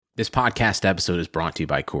This podcast episode is brought to you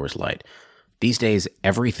by Coors Light. These days,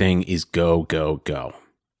 everything is go, go, go.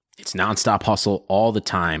 It's nonstop hustle all the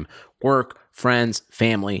time. Work, friends,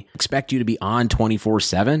 family expect you to be on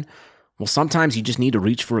 24/7. Well, sometimes you just need to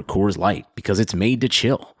reach for a Coors Light because it's made to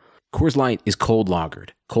chill. Coors Light is cold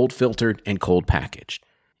lagered, cold filtered, and cold packaged.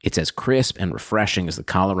 It's as crisp and refreshing as the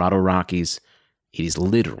Colorado Rockies. It is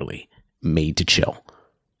literally made to chill.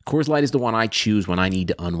 Coors Light is the one I choose when I need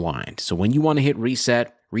to unwind. So when you want to hit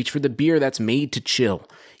reset, reach for the beer that's made to chill.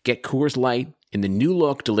 Get Coors Light in the new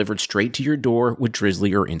look delivered straight to your door with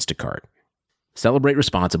Drizzly or Instacart. Celebrate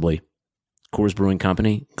responsibly. Coors Brewing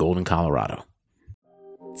Company, Golden, Colorado.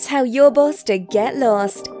 Tell your boss to get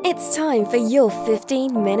lost. It's time for your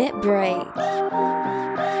 15-minute break.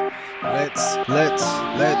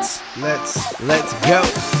 Let's go.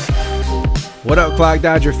 What up, Clock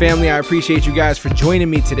Dodger family? I appreciate you guys for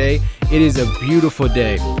joining me today. It is a beautiful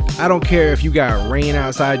day. I don't care if you got rain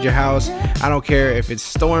outside your house. I don't care if it's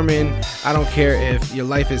storming. I don't care if your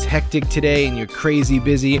life is hectic today and you're crazy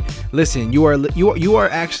busy. Listen, you have this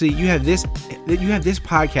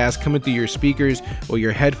podcast coming through your speakers or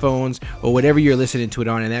your headphones or whatever you're listening to it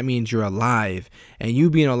on, and that means you're alive. And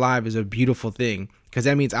you being alive is a beautiful thing because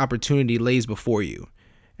that means opportunity lays before you.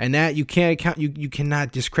 And that you can't count, you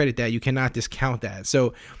cannot discredit that. You cannot discount that.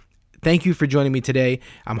 So thank you for joining me today.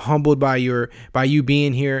 I'm humbled by you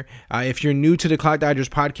being here. If you're new to the Clock Dodgers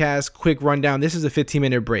podcast, quick rundown. This is a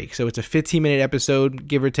 15-minute break. So it's a 15-minute episode,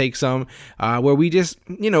 give or take some, where we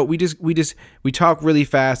talk really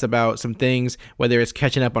fast about some things, whether it's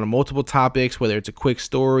catching up on multiple topics, whether it's a quick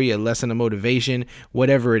story, a lesson of motivation,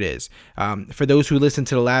 whatever it is. For those who listened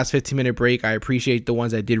to the last 15-minute break, I appreciate the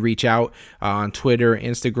ones that did reach out on Twitter,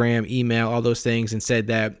 Instagram, email, all those things, and said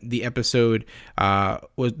that the episode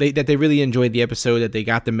they really enjoyed the episode, that they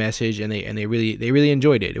got the message, and they really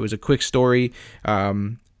enjoyed it. It was a quick story,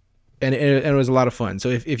 and it was a lot of fun. So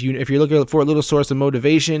if you're looking for a little source of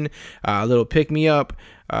motivation, a little pick me up,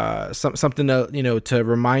 something to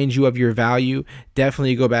remind you of your value,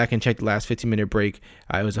 definitely go back and check the last 15-minute break.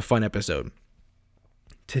 It was a fun episode.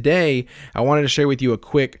 Today, I wanted to share with you a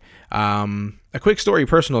quick story,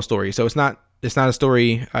 personal story. So it's not a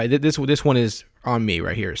story. This one is on me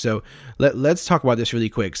right here. So let's talk about this really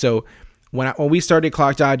quick. So when we started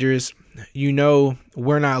Clock Dodgers,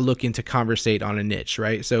 we're not looking to conversate on a niche,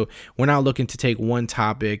 right? So we're not looking to take one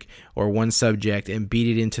topic or one subject and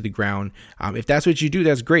beat it into the ground. If that's what you do,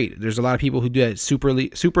 that's great. There's a lot of people who do that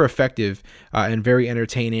super effective and very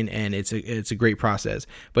entertaining, and it's a great process.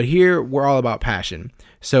 But here we're all about passion.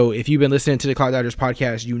 So if you've been listening to the Clock Dodgers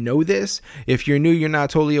podcast, you know this. If you're new, you're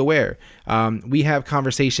not totally aware. We have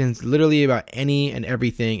conversations literally about any and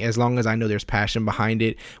everything, as long as I know there's passion behind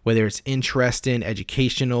it, whether it's interesting,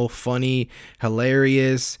 educational, funny,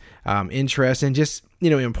 hilarious, interesting, just,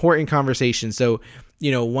 important conversations. So,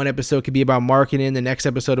 one episode could be about marketing, the next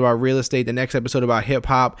episode about real estate, the next episode about hip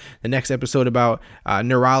hop, the next episode about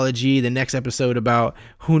neurology, the next episode about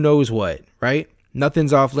who knows what, right?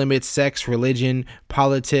 Nothing's off limits. Sex, religion,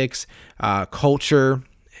 politics, culture.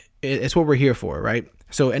 It's what we're here for, right?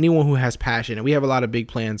 So anyone who has passion, and we have a lot of big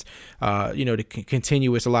plans, to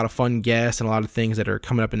continue with a lot of fun guests and a lot of things that are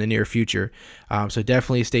coming up in the near future. So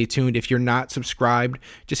definitely stay tuned. If you're not subscribed,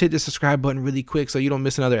 just hit the subscribe button really quick so you don't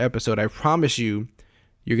miss another episode. I promise you,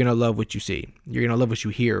 you're going to love what you see. You're going to love what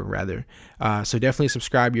you hear, rather. So definitely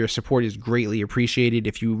subscribe. Your support is greatly appreciated.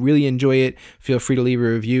 If you really enjoy it, feel free to leave a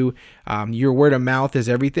review. Your word of mouth is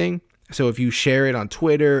everything. So if you share it on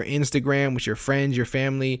Twitter, Instagram, with your friends, your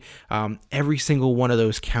family, every single one of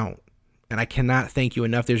those count. And I cannot thank you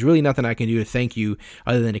enough. There's really nothing I can do to thank you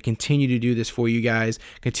other than to continue to do this for you guys,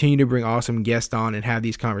 continue to bring awesome guests on and have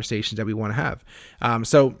these conversations that we want to have.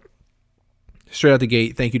 So straight out the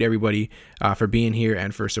gate, thank you to everybody for being here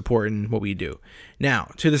and for supporting what we do.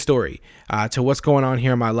 Now, to the story, to what's going on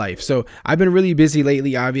here in my life. So I've been really busy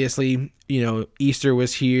lately, obviously. Easter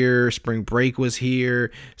was here, spring break was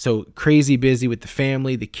here. So crazy busy with the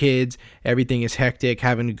family, the kids, everything is hectic,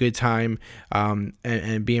 having a good time,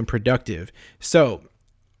 and being productive. So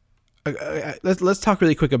let's talk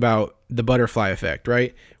really quick about the butterfly effect,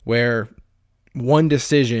 right? Where one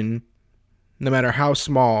decision, no matter how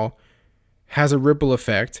small, has a ripple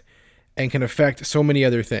effect and can affect so many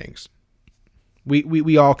other things.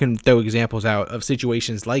 We all can throw examples out of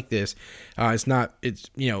situations like this.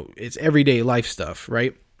 It's everyday life stuff,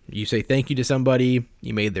 right? You say thank you to somebody,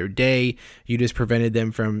 you made their day, you just prevented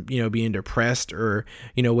them from, being depressed or,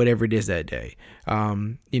 whatever it is that day.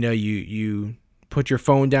 You put your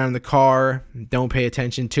phone down in the car, don't pay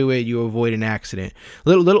attention to it, you avoid an accident.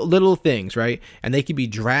 Little things, right? And they can be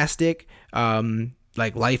drastic,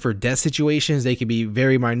 like life or death situations. They could be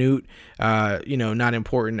very minute, not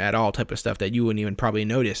important at all type of stuff that you wouldn't even probably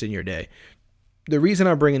notice in your day. The reason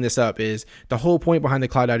I'm bringing this up is the whole point behind the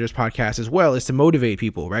Cloud Dodgers podcast as well is to motivate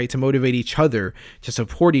people, right? To motivate each other, to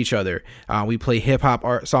support each other. We play hip hop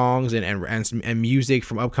art songs and music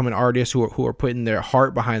from upcoming artists who are putting their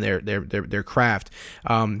heart behind their craft.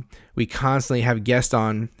 We constantly have guests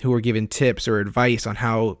on who are giving tips or advice on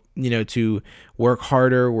how, to work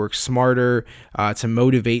harder, work smarter, to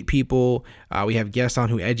motivate people. We have guests on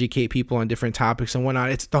who educate people on different topics and whatnot.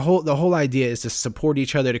 It's the whole idea is to support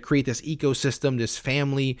each other, to create this ecosystem, this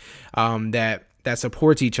family that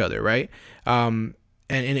supports each other, right? And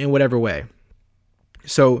in whatever way.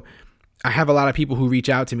 So I have a lot of people who reach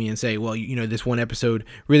out to me and say, well, this one episode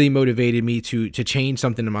really motivated me to change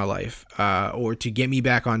something in my life, or to get me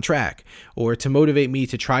back on track, or to motivate me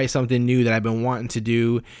to try something new that I've been wanting to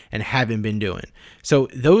do and haven't been doing. So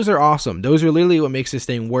those are awesome. Those are literally what makes this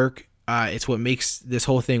thing work. It's what makes this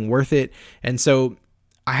whole thing worth it. And so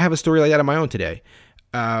I have a story like that of my own today.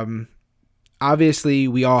 Obviously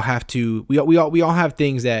we all have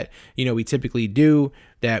things that, we typically do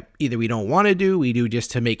that either we don't want to do, we do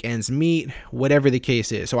just to make ends meet, whatever the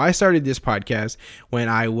case is. So I started this podcast when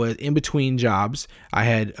I was in between jobs. I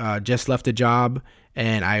had just left a job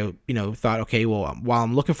and I, thought, okay, well, while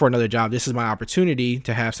I'm looking for another job, this is my opportunity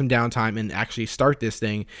to have some downtime and actually start this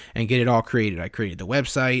thing and get it all created. I created the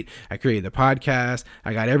website, I created the podcast,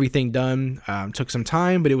 I got everything done, took some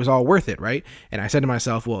time, but it was all worth it, right? And I said to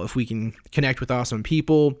myself, well, if we can connect with awesome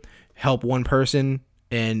people, help one person,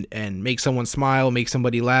 and make someone smile, make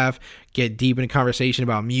somebody laugh, get deep in a conversation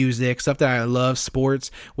about music, stuff that I love,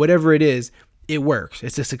 sports, whatever it is, it works.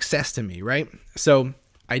 It's a success to me, right? So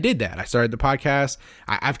I did that. I started the podcast.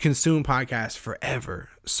 I've consumed podcasts forever.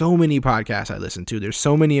 So many podcasts I listen to. There's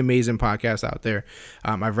so many amazing podcasts out there.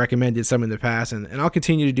 I've recommended some in the past, and I'll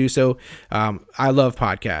continue to do so. I love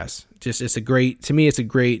podcasts. It's a great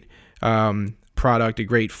product, a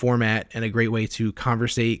great format, and a great way to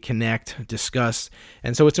conversate, connect, discuss.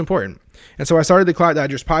 And so it's important. And so I started the Cloud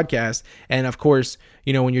Dodgers podcast. And of course,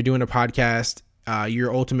 when you're doing a podcast,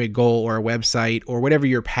 your ultimate goal or a website or whatever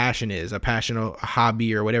your passion is, a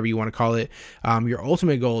hobby or whatever you want to call it, your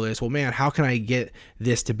ultimate goal is, well, man, how can I get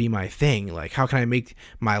this to be my thing? Like, how can I make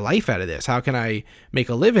my life out of this? How can I make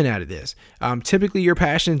a living out of this? Typically your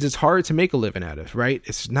passions, it's hard to make a living out of, right?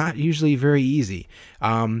 It's not usually very easy.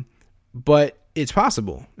 But it's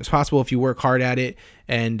possible. It's possible if you work hard at it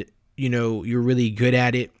and you're really good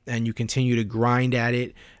at it and you continue to grind at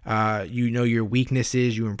it. Your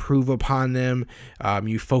weaknesses, you improve upon them.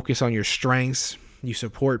 You focus on your strengths. You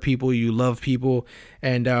support people. You love people.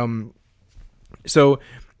 And so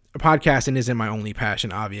podcasting isn't my only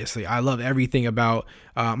passion, obviously. I love everything about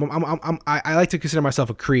I like to consider myself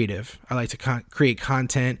a creative. I like to create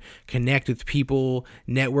content, connect with people,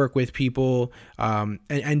 network with people,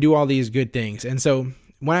 and do all these good things. And so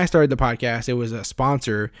when I started the podcast, it was a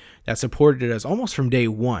sponsor that supported us almost from day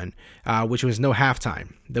one, which was No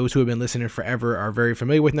Halftime. Those who have been listening forever are very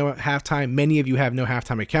familiar with No Halftime. Many of you have No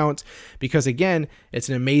Halftime accounts because, again, it's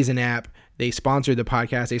an amazing app. They sponsored the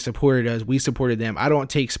podcast. They supported us. We supported them. I don't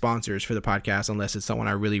take sponsors for the podcast unless it's someone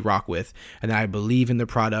I really rock with and that I believe in the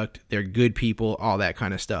product. They're good people, all that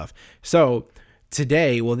kind of stuff. So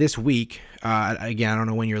this week, again, I don't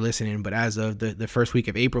know when you're listening, but as of the first week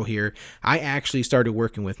of April here, I actually started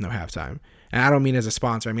working with No Halftime. And I don't mean as a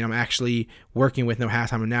sponsor. I mean, I'm actually working with No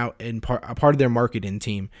Halftime and now a part of their marketing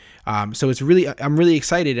team. So I'm really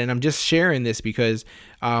excited, and I'm just sharing this because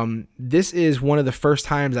this is one of the first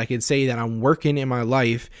times I could say that I'm working in my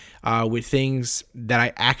life with things that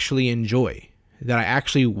I actually enjoy, that I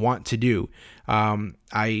actually want to do.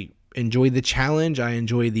 I enjoy the challenge. I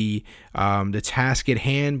enjoy the task at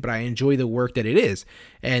hand, but I enjoy the work that it is.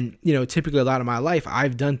 And, typically a lot of my life,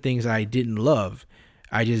 I've done things I didn't love.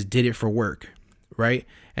 I just did it for work. Right.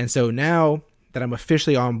 And so now that I'm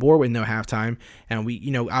officially on board with No Halftime, and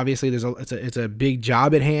we, obviously it's a big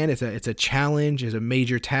job at hand. It's a challenge. It's a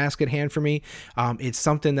major task at hand for me. It's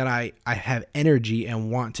something that I have energy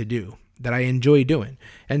and want to do, that I enjoy doing.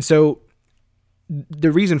 And so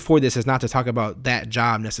the reason for this is not to talk about that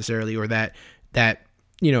job necessarily or that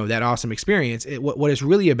awesome experience. What it's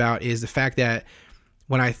really about is the fact that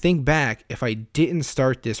when I think back, if I didn't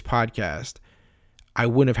start this podcast, I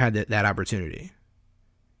wouldn't have had that opportunity.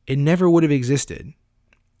 It never would have existed.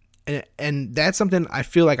 And that's something I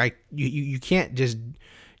feel like you can't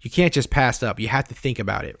just pass up. You have to think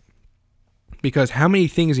about it. Because how many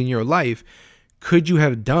things in your life could you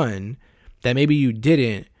have done that maybe you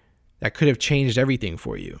didn't, that could have changed everything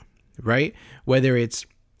for you, right? Whether it's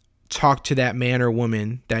talk to that man or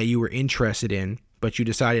woman that you were interested in but you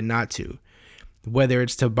decided not to. Whether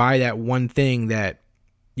it's to buy that one thing that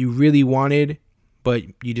you really wanted, but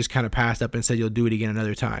you just kind of passed up and said you'll do it again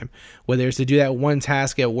another time. Whether it's to do that one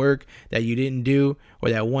task at work that you didn't do, or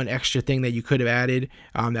that one extra thing that you could have added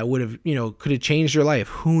that would have, could have changed your life.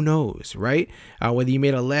 Who knows, right? Whether you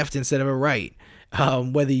made a left instead of a right.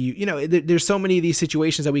 Whether there's so many of these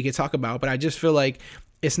situations that we could talk about, but I just feel like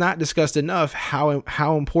it's not discussed enough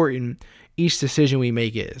how important each decision we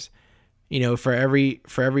make is. For every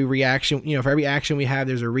reaction, for every action we have,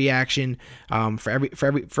 there's a reaction. For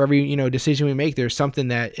every decision we make, there's something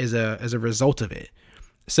that is as a result of it.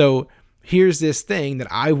 So here's this thing that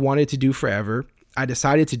I wanted to do forever. I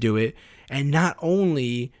decided to do it, and not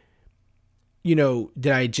only did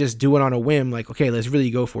I just do it on a whim, like, okay, let's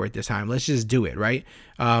really go for it this time. Let's just do it, right?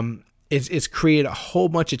 It's created a whole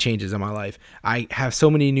bunch of changes in my life. I have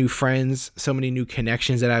so many new friends, so many new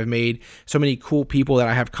connections that I've made, so many cool people that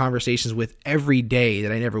I have conversations with every day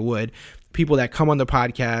that I never would. People that come on the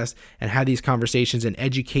podcast and have these conversations and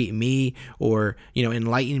educate me, or,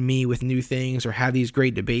 enlighten me with new things, or have these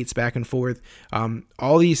great debates back and forth.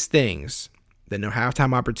 All these things, the No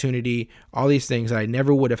Halftime opportunity, all these things that I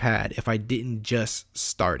never would have had if I didn't just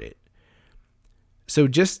start it. So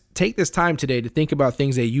just take this time today to think about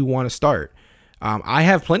things that you want to start. I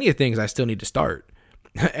have plenty of things I still need to start.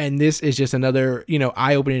 And this is just another,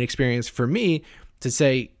 eye-opening experience for me to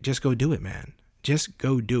say, just go do it, man. Just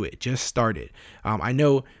go do it. Just start it. I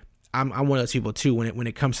know I'm one of those people too. When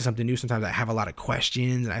it comes to something new, sometimes I have a lot of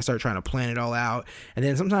questions and I start trying to plan it all out. And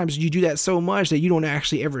then sometimes you do that so much that you don't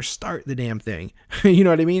actually ever start the damn thing. You know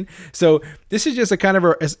what I mean? So this is just a kind of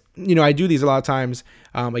I do these a lot of times,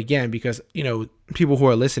 again, because, people who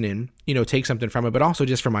are listening, take something from it, but also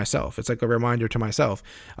just for myself. It's like a reminder to myself.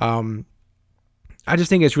 I just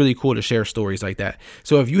think it's really cool to share stories like that.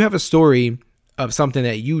 So if you have a story of something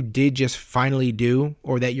that you did just finally do,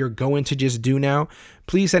 or that you're going to just do now,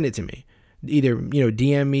 please send it to me. Either,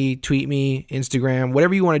 DM me, tweet me, Instagram,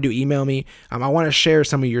 whatever you want to do, email me. I want to share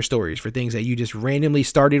some of your stories for things that you just randomly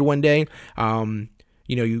started one day.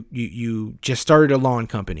 You just started a lawn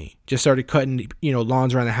company, just started cutting,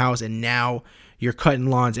 lawns around the house, and now you're cutting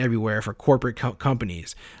lawns everywhere for corporate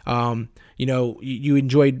companies. You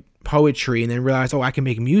enjoyed poetry and then realized, I can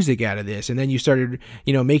make music out of this. And then you started,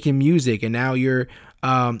 making music, and now you're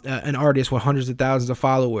an artist with hundreds of thousands of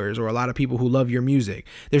followers, or a lot of people who love your music.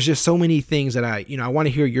 There's just so many things that I want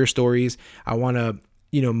to hear your stories. I want to,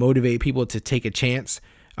 motivate people to take a chance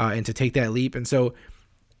and to take that leap. And so,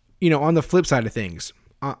 on the flip side of things,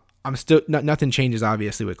 I'm still nothing changes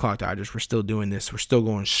obviously with Clock Dodgers. We're still doing this. We're still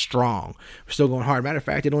going strong. We're still going hard. Matter of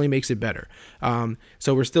fact, it only makes it better.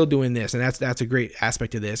 So we're still doing this, and that's a great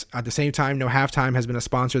aspect of this. At the same time, No Halftime has been a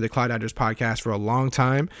sponsor of the Clock Dodgers podcast for a long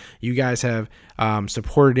time. You guys have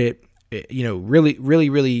supported it, really,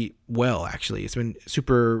 really, really well. Actually, it's been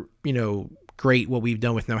super, great what we've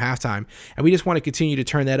done with No Halftime, and we just want to continue to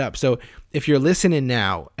turn that up. So if you're listening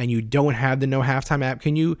now and you don't have the No Halftime app,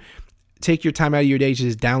 can you take your time out of your day to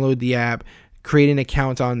just download the app, create an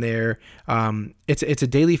account on there? It's a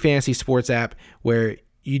daily fantasy sports app where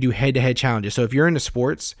you do head-to-head challenges. So if you're into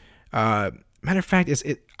sports, matter of fact,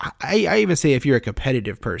 I even say if you're a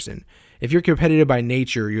competitive person, if you're competitive by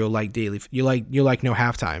nature, you'll like No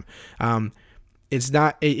Halftime.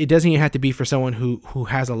 It doesn't even have to be for someone who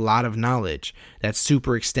has a lot of knowledge that's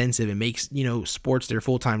super extensive and makes, sports their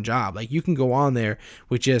full-time job. Like, you can go on there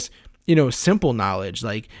with just, simple knowledge.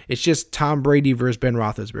 Like, it's just Tom Brady versus Ben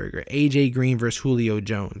Roethlisberger, AJ Green versus Julio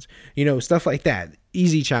Jones, stuff like that.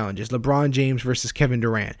 Easy challenges, LeBron James versus Kevin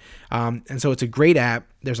Durant. And so it's a great app.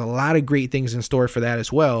 There's a lot of great things in store for that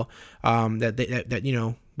as well.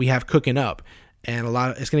 That we have cooking up, and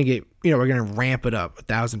it's going to get, we're going to ramp it up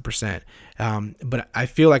 1,000%. But I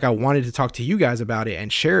feel like I wanted to talk to you guys about it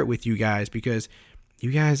and share it with you guys, because you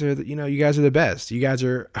guys are, you guys are the best. You guys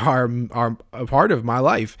are a part of my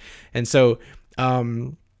life. And so,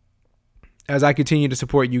 as I continue to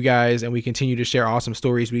support you guys and we continue to share awesome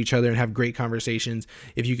stories with each other and have great conversations,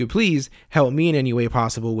 if you could please help me in any way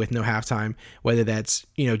possible with No Halftime, whether that's,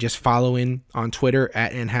 just following on Twitter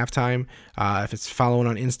at NHalftime, if it's following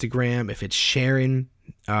on Instagram, if it's sharing,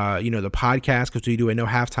 the podcast, because we do a No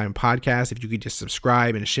Halftime podcast. If you could just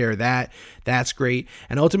subscribe and share that, that's great.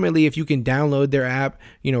 And ultimately, if you can download their app,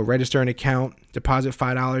 register an account, deposit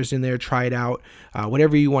 $5 in there, try it out,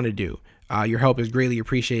 whatever you want to do. Your help is greatly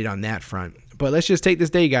appreciated on that front. But let's just take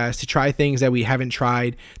this day, guys, to try things that we haven't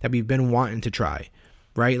tried, that we've been wanting to try,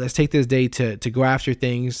 right? Let's take this day to go after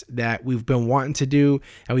things that we've been wanting to do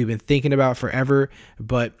and we've been thinking about forever,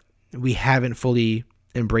 but we haven't fully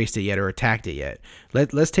embraced it yet or attacked it yet.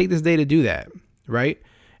 Let's take this day to do that, right?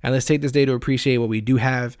 And let's take this day to appreciate what we do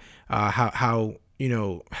have, how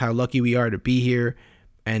lucky we are to be here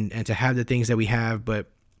and to have the things that we have.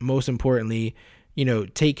 But most importantly,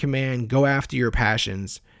 take command, go after your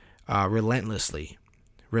passions relentlessly.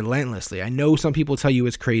 I know some people tell you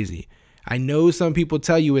it's crazy. I know some people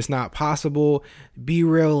tell you it's not possible. Be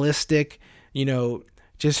realistic,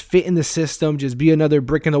 just fit in the system, just be another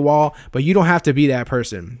brick in the wall, but you don't have to be that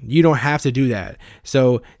person. You don't have to do that.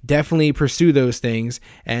 So definitely pursue those things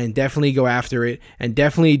and definitely go after it, and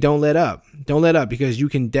definitely don't let up. Don't let up, because you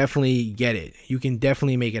can definitely get it. You can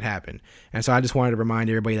definitely make it happen. And so I just wanted to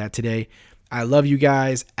remind everybody that today. I love you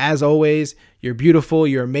guys. As always, you're beautiful.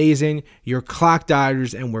 You're amazing. You're clock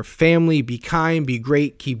dodgers, and we're family. Be kind, be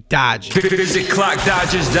great, keep dodging. Visit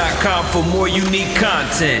clockdodgers.com for more unique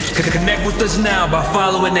content. Connect with us now by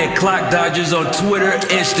following at Clock Dodgers on Twitter,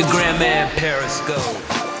 Instagram, and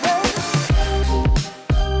Periscope.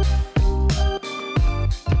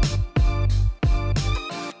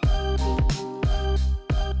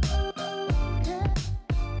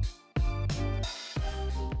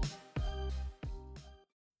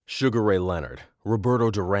 Sugar Ray Leonard,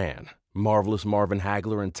 Roberto Duran, Marvelous Marvin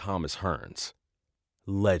Hagler, and Thomas Hearns.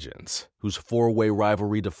 Legends, whose four-way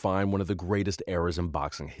rivalry defined one of the greatest eras in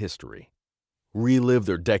boxing history. Relive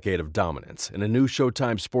their decade of dominance in a new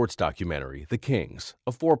Showtime sports documentary, The Kings,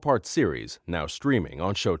 a 4-part series now streaming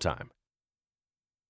on Showtime.